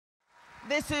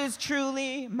this is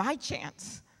truly my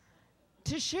chance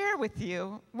to share with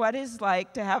you what it's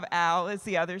like to have Al as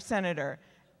the other senator.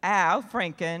 Al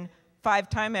Franken,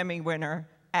 5-time Emmy winner,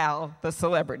 Al the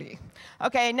celebrity.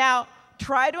 Okay, now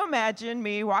try to imagine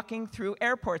me walking through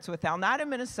airports with Al, not in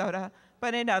Minnesota,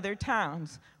 but in other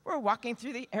towns. We're walking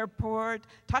through the airport,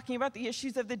 talking about the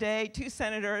issues of the day, 2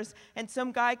 senators, and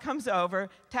some guy comes over,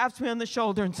 taps me on the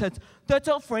shoulder and says, "That's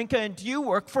Al Franken, do you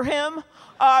work for him?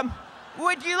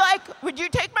 Would you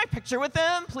take my picture with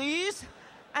him, please?"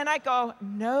 And I go,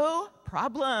 "No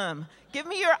problem. Give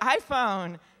me your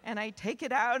iPhone." And I take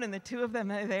it out, and the 2 of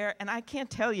them are there, and I can't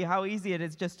tell you how easy it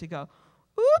is just to go,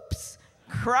 "Oops,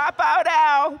 crop out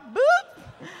Al, boop."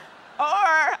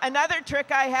 Or another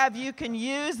trick I have, you can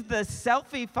use the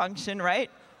selfie function,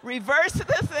 right? Reverse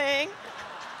the thing,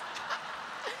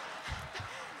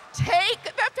 take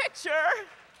the picture,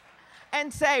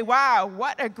 and say, "Wow,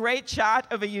 what a great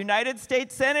shot of a United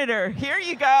States senator. Here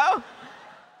you go."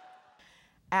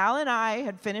 Al and I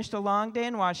had finished a long day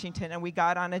in Washington, and we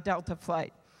got on a Delta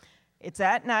flight. It's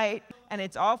at night, and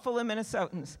it's all full of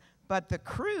Minnesotans. But the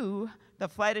crew, the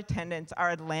flight attendants, are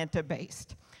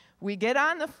Atlanta-based. We get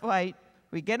on the flight,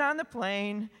 we get on the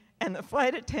plane, and the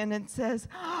flight attendant says,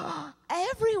 "Oh,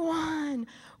 everyone,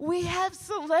 we have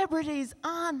celebrities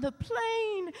on the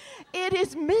plane. It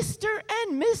is Mr.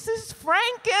 and Mrs.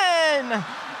 Franken."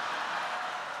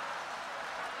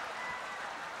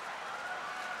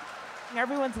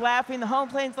 Everyone's laughing, the home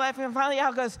plane's laughing, and finally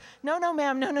Al goes, "No,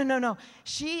 ma'am, no.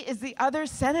 She is the other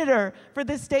senator for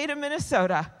the state of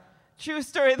Minnesota." True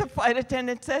story, the flight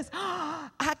attendant says, "Oh,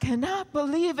 I cannot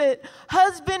believe it.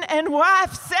 Husband and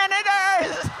wife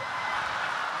senators."